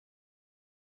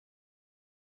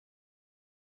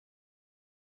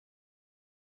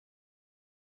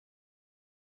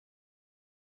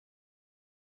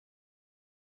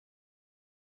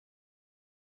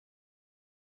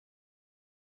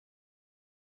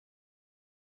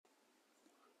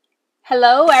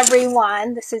Hello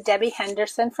everyone, this is Debbie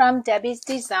Henderson from Debbie's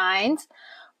Designs.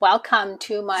 Welcome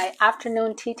to my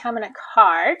afternoon tea time and a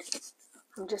card.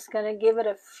 I'm just going to give it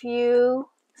a few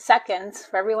seconds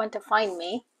for everyone to find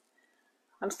me.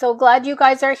 I'm so glad you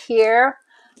guys are here.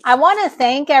 I want to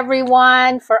thank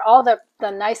everyone for all the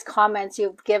nice comments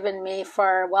you've given me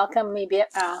for welcoming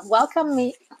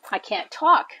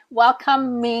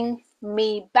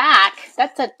me back.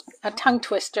 That's a tongue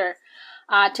twister.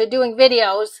 To doing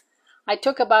videos. I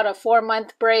took about a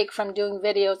 4-month break from doing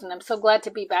videos, and I'm so glad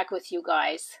to be back with you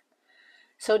guys.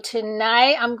 So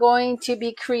tonight I'm going to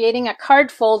be creating a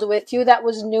card fold with you that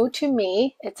was new to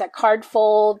me. It's a card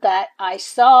fold that I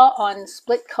saw on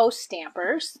Split Coast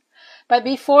Stampers. But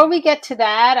before we get to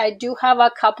that, I do have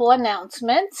a couple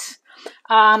announcements.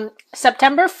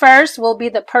 September 1st will be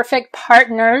the Perfect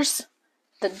Partners,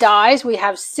 the dies. We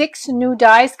have 6 new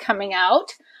dies coming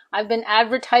out. I've been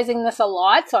advertising this a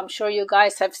lot, so I'm sure you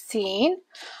guys have seen.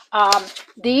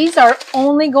 These are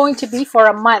only going to be for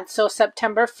a month, so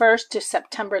September 1st to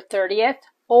September 30th,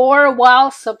 or while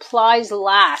supplies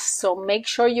last. So make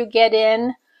sure you get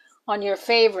in on your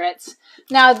favorites.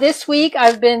 Now this week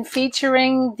I've been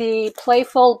featuring the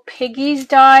Playful Piggies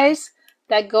dies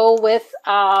that go with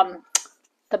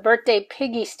the Birthday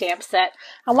Piggy stamp set.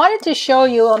 I wanted to show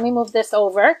you, let me move this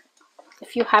over.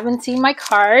 If you haven't seen my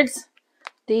cards,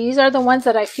 these are the ones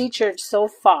that I featured so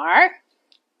far.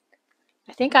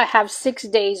 I think I have 6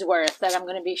 days worth that I'm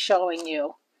going to be showing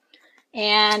you.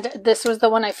 And this was the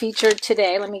one I featured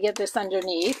today. Let me get this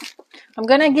underneath. I'm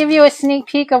going to give you a sneak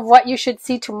peek of what you should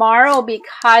see tomorrow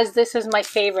because this is my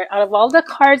favorite. Out of all the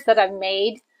cards that I've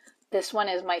made, this one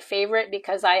is my favorite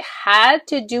because I had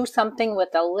to do something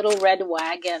with a little red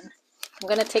wagon. I'm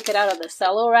going to take it out of the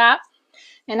cello wrap.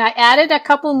 And I added a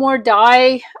couple more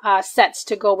die sets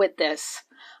to go with this.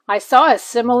 I saw a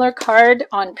similar card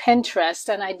on Pinterest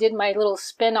and I did my little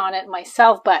spin on it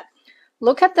myself, but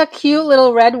look at the cute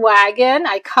little red wagon.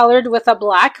 I colored with a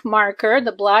black marker,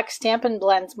 the black Stampin'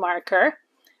 Blends marker.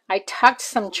 I tucked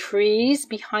some trees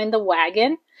behind the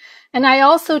wagon, and I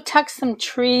also tucked some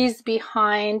trees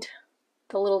behind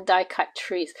the little die cut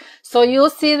trees. So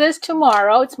you'll see this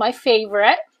tomorrow. It's my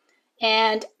favorite.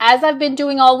 And as I've been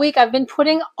doing all week, I've been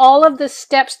putting all of the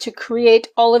steps to create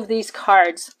all of these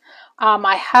cards.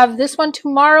 I have this one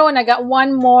tomorrow, and I got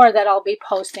one more that I'll be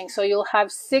posting. So you'll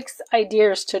have 6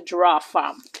 ideas to draw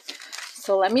from.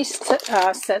 So let me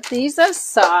set these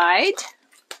aside.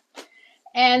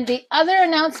 And the other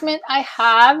announcement I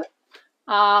have,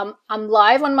 I'm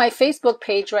live on my Facebook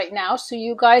page right now. So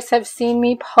you guys have seen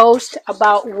me post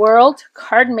about World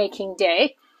Card Making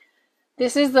Day.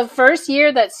 This is the first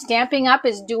year that Stampin' Up!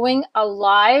 Is doing a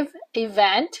live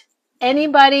event.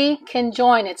 Anybody can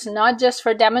join. It's not just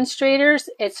for demonstrators,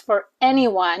 it's for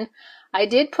anyone. I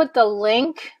did put the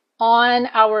link on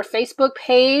our Facebook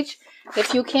page.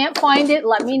 If you can't find it,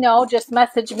 let me know. Just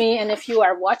message me. And if you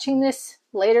are watching this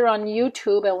later on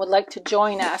YouTube and would like to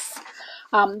join us,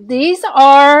 these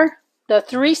are the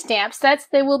 3 stamp sets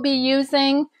they will be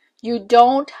using. You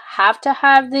don't have to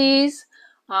have these.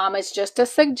 It's just a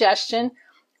suggestion.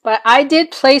 But I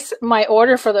did place my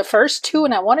order for the first 2,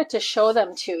 and I wanted to show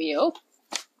them to you.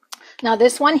 Now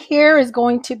this one here is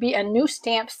going to be a new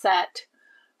stamp set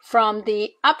from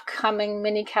the upcoming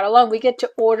mini catalog. We get to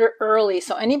order early.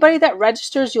 So anybody that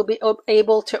registers, you'll be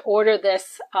able to order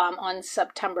this on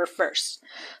September 1st.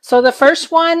 So the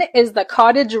first one is the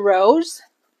Cottage Rose.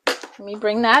 Let me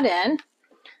bring that in.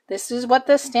 This is what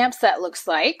the stamp set looks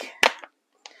like.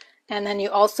 And then you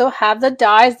also have the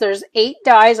dies. There's 8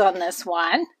 dies on this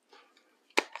one.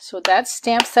 So that's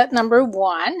stamp set number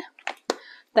 1.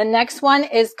 The next one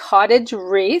is Cottage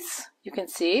Wreaths. You can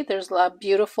see there's a lot of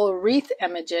beautiful wreath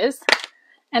images.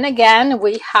 And again,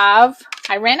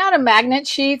 I ran out of magnet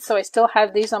sheets, so I still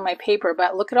have these on my paper.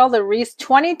 But look at all the wreaths,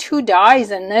 22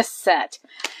 dies in this set.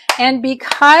 And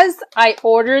because I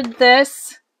ordered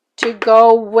this to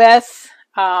go with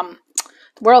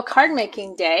World Card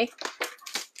Making Day,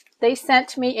 they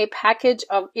sent me a package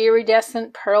of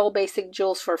iridescent pearl basic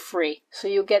jewels for free. So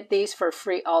you get these for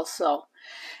free also.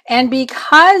 And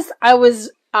because I was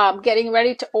getting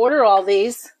ready to order all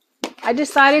these, I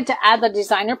decided to add the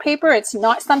designer paper. It's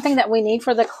not something that we need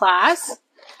for the class,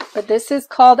 but this is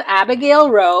called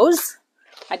Abigail Rose.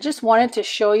 I just wanted to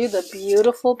show you the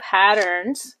beautiful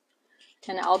patterns,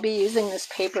 and I'll be using this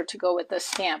paper to go with the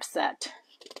stamp set.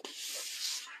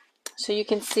 So you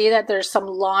can see that there's some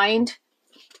lined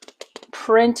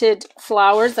printed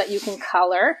flowers that you can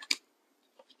color.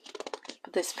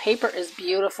 But this paper is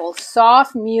beautiful.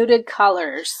 Soft muted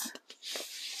colors.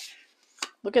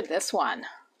 Look at this one.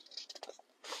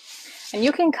 And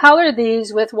you can color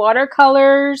these with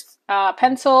watercolors,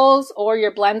 pencils or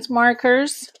your blends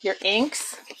markers, your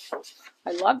inks.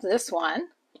 I love this one.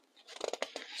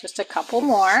 Just a couple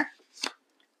more.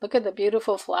 Look at the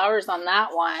beautiful flowers on that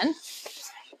one.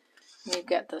 You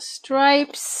get the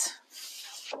stripes,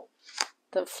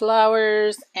 the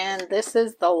flowers, and this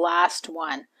is the last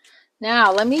one.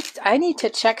 Now I need to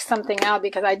check something out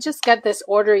because I just got this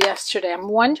order yesterday. I'm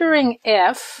wondering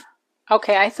if,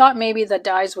 okay, I thought maybe the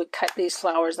dies would cut these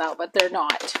flowers out, but they're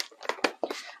not.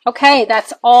 Okay,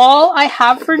 that's all I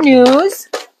have for news.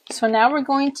 So now we're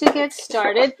going to get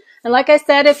started. And like I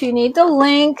said, if you need the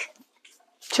link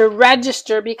to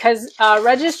register, because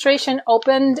registration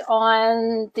opened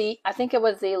on I think it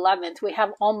was the 11th. We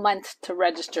have all month to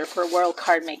register for World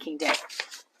Card Making Day.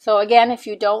 So again, if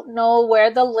you don't know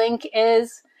where the link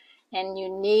is and you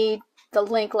need the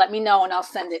link, let me know and I'll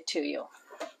send it to you.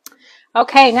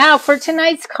 Okay, now for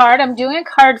tonight's card, I'm doing a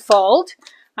card fold.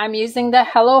 I'm using the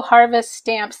Hello Harvest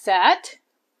stamp set.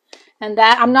 And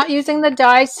that I'm not using the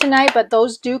dies tonight, but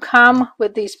those do come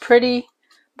with these pretty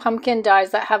pumpkin dies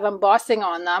that have embossing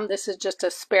on them. This is just a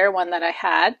spare one that I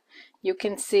had. You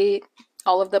can see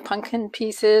all of the pumpkin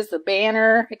pieces, the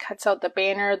banner. It cuts out the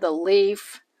banner, the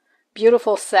leaf.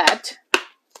 Beautiful set.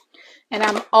 And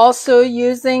I'm also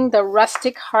using the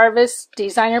Rustic Harvest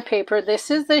designer paper. This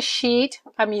is the sheet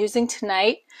I'm using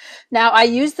tonight. Now, I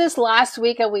used this last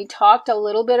week and we talked a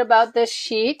little bit about this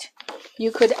sheet.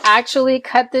 You could actually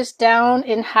cut this down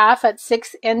in half at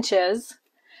 6 inches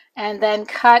and then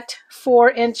cut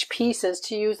 4-inch pieces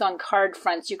to use on card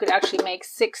fronts. You could actually make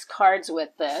 6 cards with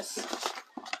this.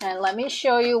 And let me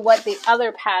show you what the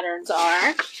other patterns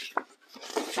are.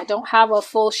 I don't have a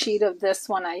full sheet of this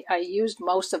one. I used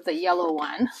most of the yellow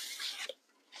one.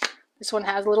 This one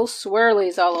has little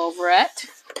swirlies all over it.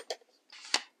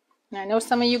 And I know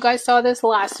some of you guys saw this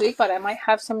last week, but I might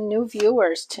have some new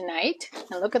viewers tonight.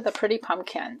 And look at the pretty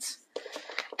pumpkins.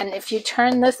 And if you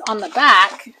turn this on the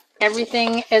back,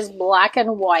 everything is black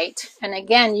and white. And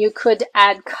again, you could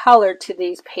add color to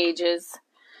these pages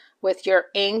with your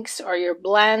inks or your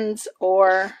blends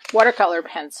or watercolor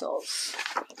pencils.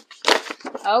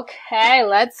 Okay,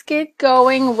 let's get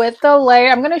going with the layer.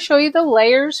 I'm going to show you the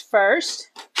layers first,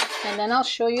 and then I'll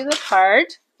show you the card.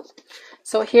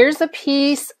 So here's a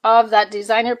piece of that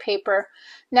designer paper.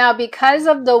 Now, because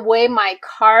of the way my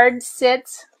card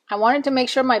sits, I wanted to make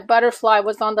sure my butterfly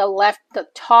was on the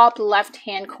top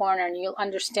left-hand corner, and you'll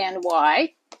understand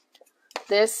why.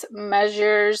 This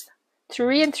measures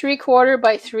 3 3/4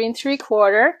 by 3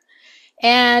 3/4.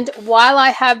 And while I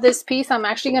have this piece, I'm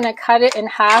actually going to cut it in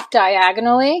half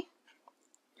diagonally.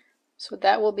 So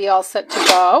that will be all set to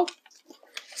go.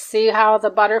 See how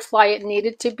the butterfly, it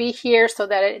needed to be here so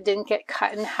that it didn't get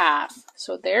cut in half.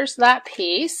 So there's that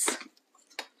piece.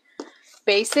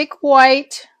 Basic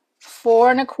white,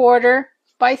 4 1/4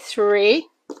 by 3.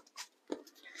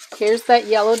 Here's that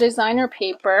yellow designer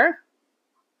paper.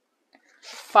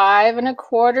 5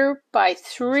 1/4 by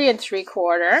 3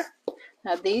 3/4.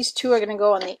 Now these two are going to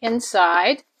go on the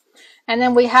inside. And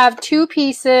then we have 2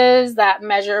 pieces that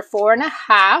measure 4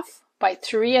 1/2 by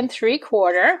 3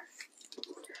 3/4.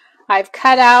 I've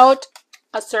cut out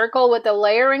a circle with the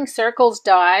layering circles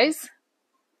dies,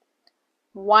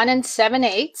 1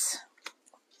 7/8.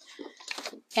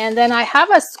 And then I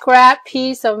have a scrap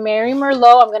piece of Mary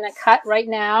Merlot I'm going to cut right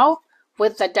now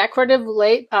with the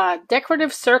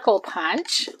decorative circle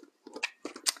punch.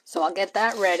 So I'll get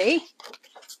that ready.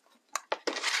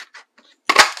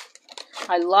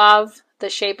 I love the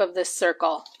shape of this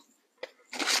circle.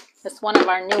 It's one of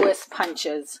our newest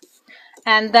punches.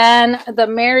 And then the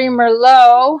Mary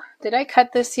Merlot, did I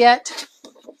cut this yet?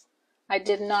 I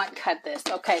did not cut this.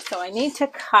 Okay, so I need to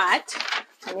cut.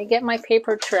 Let me get my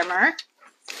paper trimmer.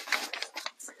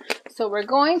 So we're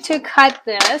going to cut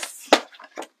this.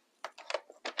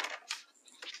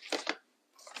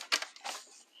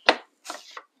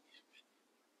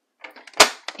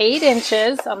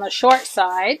 $8 on the short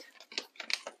side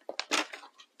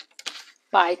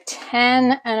by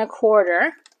 10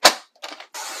 1/4.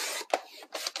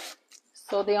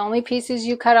 So the only pieces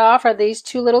you cut off are these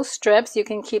 2 little strips. You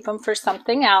can keep them for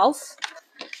something else.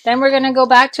 Then we're going to go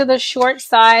back to the short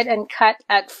side and cut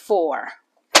at 4.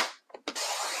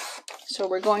 So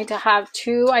we're going to have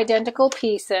 2 identical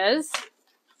pieces.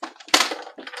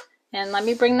 And let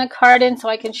me bring the card in so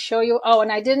I can show you. Oh,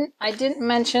 and I didn't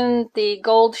mention the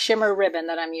gold shimmer ribbon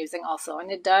that I'm using also,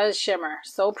 and it does shimmer.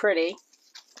 So pretty.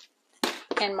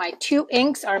 And my 2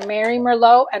 inks are Mary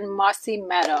Merlot and Mossy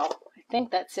Meadow. I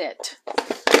think that's it.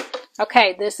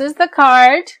 Okay, this is the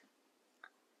card.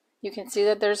 You can see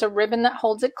that there's a ribbon that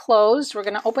holds it closed. We're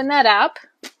going to open that up.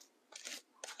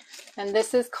 And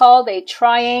this is called a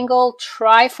triangle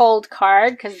trifold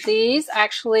card because these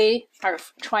actually are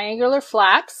triangular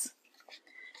flaps.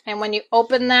 And when you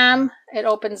open them, it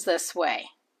opens this way.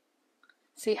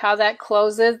 See how that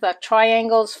closes? The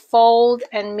triangles fold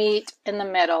and meet in the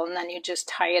middle, and then you just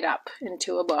tie it up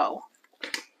into a bow.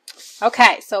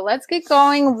 Okay, so let's get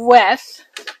going with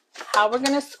how we're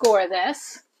going to score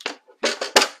this.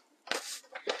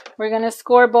 We're going to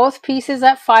score both pieces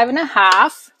at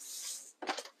 5.5.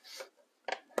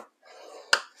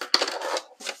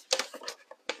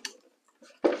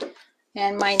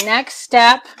 And my next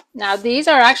step, now these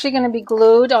are actually going to be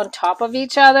glued on top of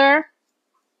each other.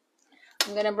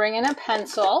 I'm going to bring in a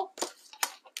pencil.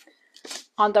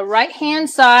 On the right hand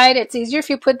side, it's easier if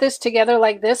you put this together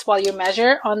like this while you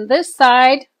measure. On this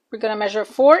side, we're going to measure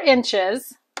 4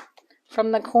 inches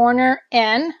from the corner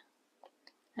in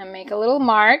and make a little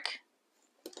mark.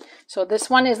 So this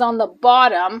one is on the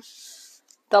bottom.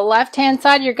 The left hand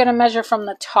side, you're going to measure from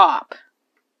the top.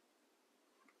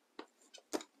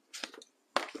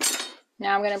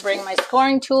 Now I'm going to bring my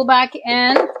scoring tool back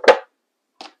in.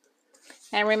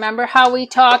 And remember how we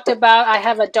talked about, I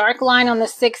have a dark line on the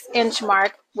 6-inch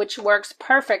mark, which works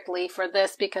perfectly for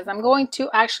this because I'm going to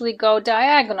actually go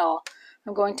diagonal.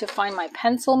 I'm going to find my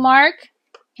pencil mark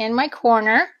in my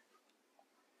corner.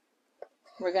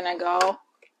 We're going to go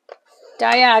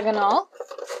diagonal.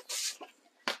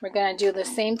 We're going to do the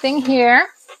same thing here.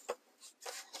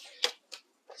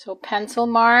 So pencil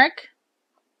mark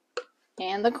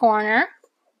and the corner.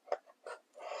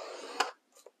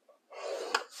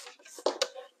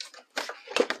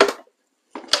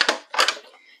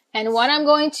 And what I'm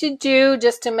going to do,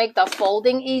 just to make the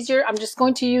folding easier, I'm just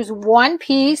going to use one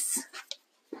piece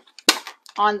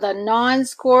on the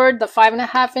non-scored, the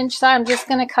 5.5-inch side. I'm just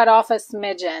going to cut off a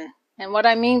smidgen. And what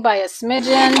I mean by a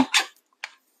smidgen,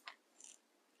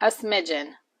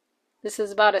 this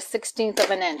is about 1/16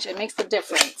 of an inch. It makes a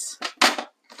difference.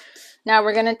 Now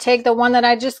we're going to take the one that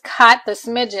I just cut, the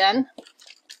smidgen.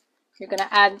 You're going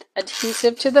to add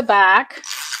adhesive to the back.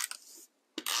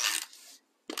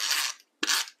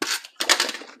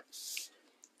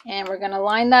 And we're going to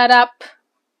line that up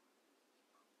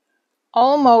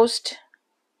almost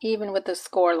even with the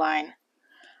score line.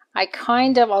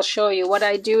 I'll show you what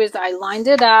I do is I lined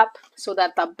it up so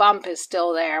that the bump is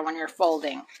still there when you're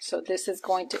folding. So this is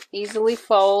going to easily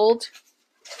fold.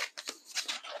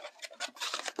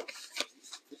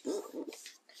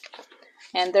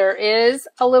 And there is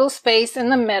a little space in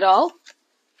the middle.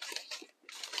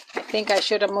 I think I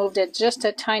should have moved it just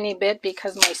a tiny bit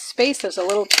because my space is a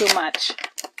little too much.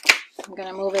 I'm going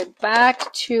to move it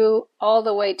back to all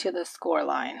the way to the score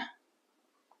line.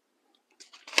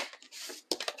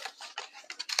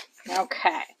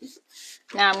 Okay,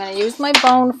 now I'm going to use my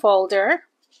bone folder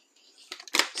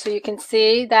so you can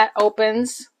see that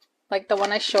opens like the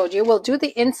one I showed you. We'll do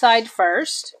the inside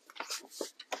first.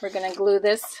 We're going to glue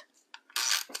this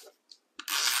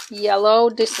yellow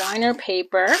designer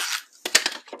paper.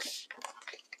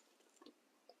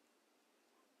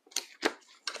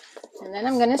 And then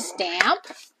I'm going to stamp.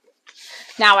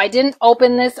 Now I didn't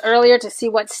open this earlier to see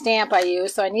what stamp I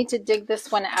used, so I need to dig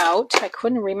this one out. I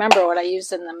couldn't remember what I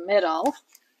used in the middle.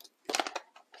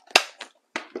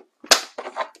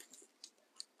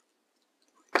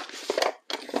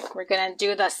 We're going to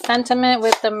do the sentiment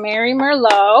with the Mary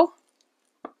Merlot.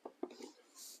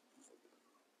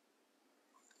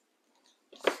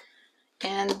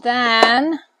 And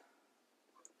then,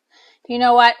 you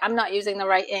know what? I'm not using the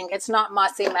right ink. It's not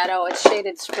Mossy Meadow. It's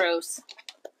Shaded Spruce.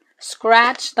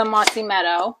 Scratch the Mossy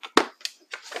Meadow.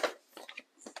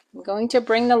 I'm going to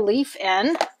bring the leaf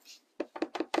in.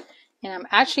 And I'm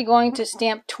actually going to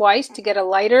stamp twice to get a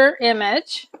lighter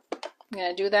image. I'm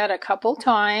going to do that a couple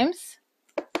times.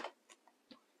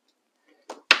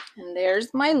 And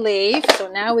there's my leaf. So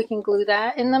now we can glue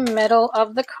that in the middle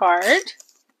of the card.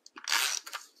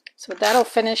 So that'll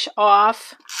finish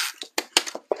off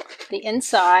the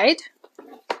inside.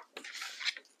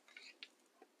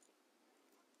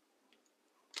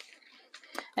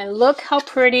 And look how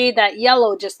pretty that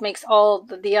yellow just makes all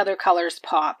the other colors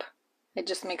pop. It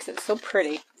just makes it so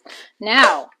pretty.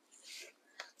 Now,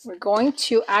 we're going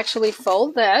to actually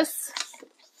fold this.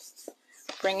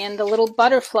 Bring in the little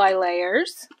butterfly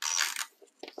layers.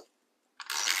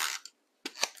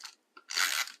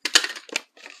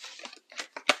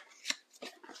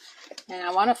 And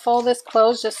I want to fold this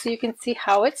closed just so you can see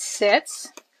how it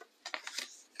sits.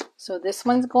 So this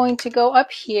one's going to go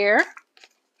up here.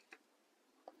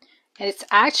 And it's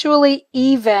actually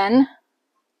even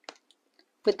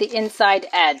with the inside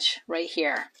edge right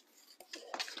here.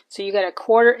 So you got a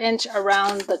 1/4 inch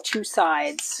around the two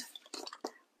sides.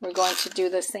 We're going to do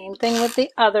the same thing with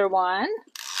the other one.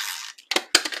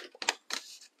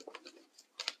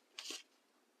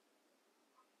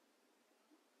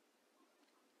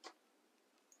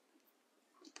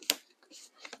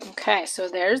 Okay, so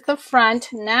there's the front.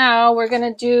 Now we're going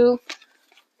to do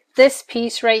this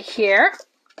piece right here.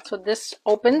 So this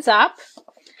opens up.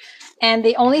 And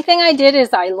the only thing I did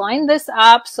is I lined this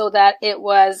up so that it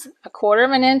was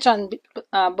 1/4 inch on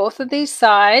both of these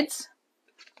sides.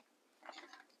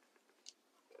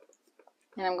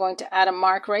 And I'm going to add a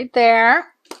mark right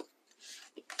there.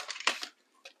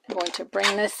 I'm going to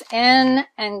bring this in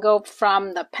and go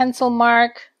from the pencil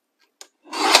mark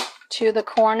to the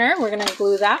corner. We're going to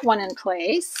glue that one in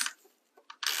place.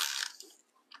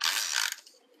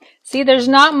 See, there's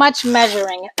not much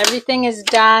measuring. Everything is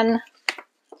done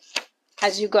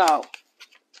as you go.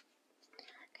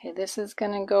 Okay, this is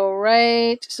going to go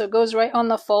right, so it goes right on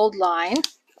the fold line.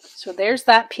 So there's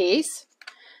that piece.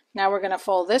 Now we're going to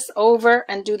fold this over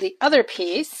and do the other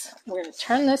piece. We're going to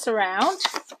turn this around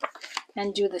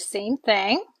and do the same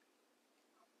thing.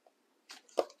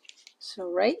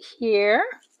 So right here.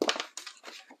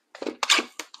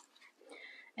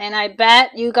 And I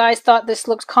bet you guys thought this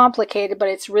looks complicated, but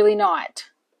it's really not.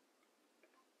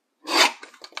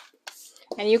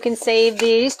 And you can save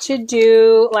these to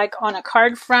do like on a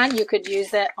card front. You could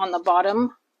use it on the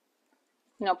bottom.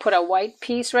 You know, put a white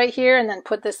piece right here and then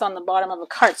put this on the bottom of a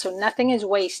card so nothing is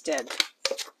wasted.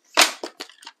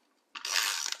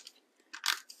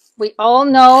 We all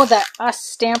know that us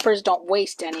stampers don't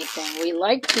waste anything. We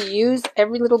like to use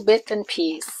every little bit and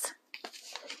piece.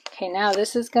 Okay, now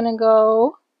this is going to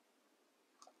go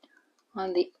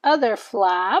on the other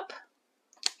flap.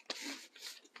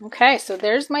 Okay, so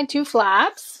there's my 2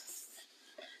 flaps.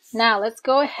 Now let's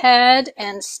go ahead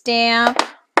and stamp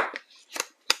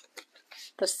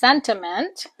the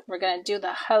sentiment. We're going to do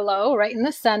the hello right in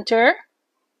the center.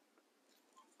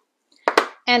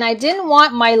 And I didn't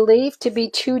want my leaf to be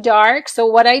too dark, so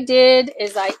what I did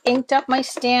is I inked up my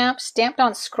stamp, stamped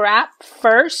on scrap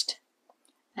first,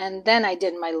 and then I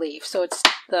did my leaf. So it's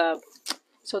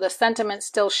the sentiment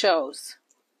still shows.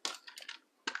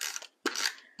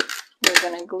 We're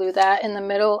going to glue that in the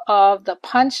middle of the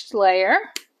punched layer.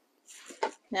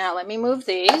 Now let me move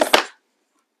these.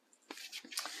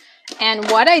 And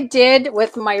what I did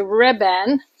with my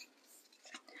ribbon,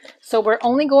 so we're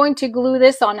only going to glue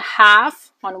this on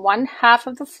one half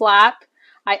of the flap.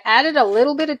 I added a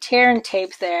little bit of tear and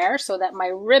tape there so that my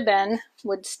ribbon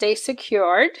would stay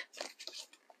secured.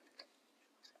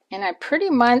 And I pretty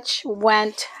much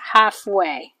went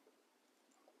halfway.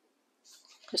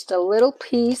 Just a little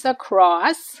piece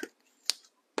across.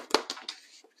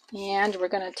 And we're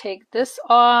going to take this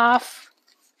off.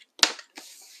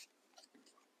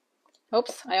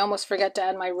 Oops, I almost forgot to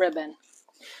add my ribbon.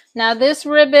 Now this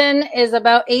ribbon is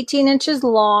about 18 inches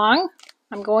long.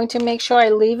 I'm going to make sure I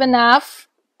leave enough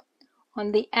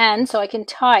on the end so I can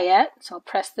tie it. So I'll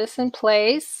press this in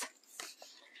place.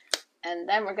 And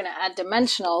then we're going to add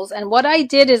dimensionals. And what I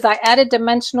did is I added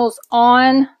dimensionals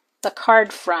on the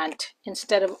card front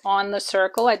instead of on the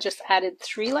circle. I just added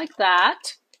 3 like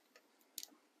that.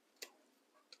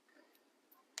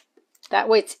 That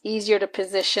way it's easier to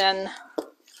position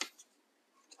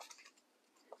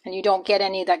and you don't get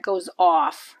any that goes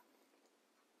off.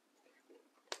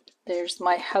 There's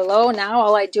my hello. Now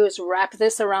all I do is wrap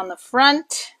this around the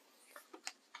front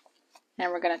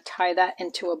and we're going to tie that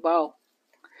into a bow.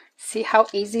 See how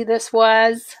easy this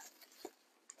was?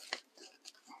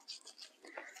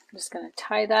 I'm just going to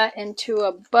tie that into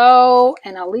a bow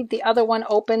and I'll leave the other one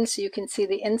open so you can see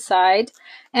the inside.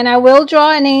 And I will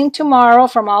draw a name tomorrow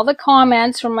from all the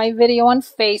comments from my video on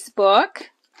Facebook,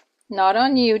 not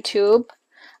on YouTube.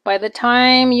 By the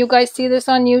time you guys see this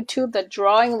on YouTube, the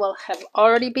drawing will have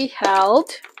already been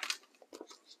held.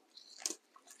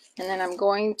 And then I'm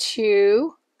going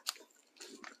to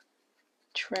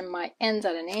trim my ends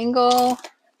at an angle.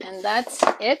 And that's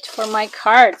it for my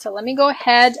card. So let me go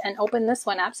ahead and open this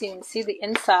one up so you can see the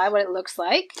inside, what it looks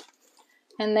like.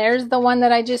 And there's the one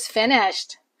that I just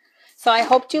finished. So I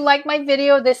hope you like my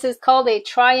video. This is called a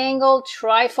triangle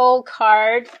trifold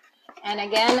card. And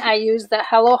again, I use the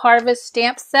Hello Harvest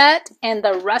stamp set and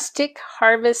the Rustic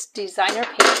Harvest designer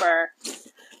paper.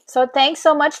 So thanks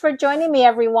so much for joining me,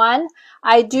 everyone.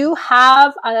 I do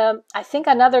have, I think,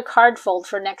 another card fold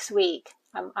for next week.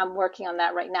 I'm working on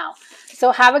that right now.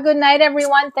 So have a good night,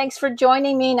 everyone. Thanks for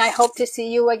joining me, and I hope to see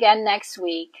you again next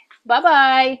week.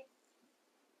 Bye-bye.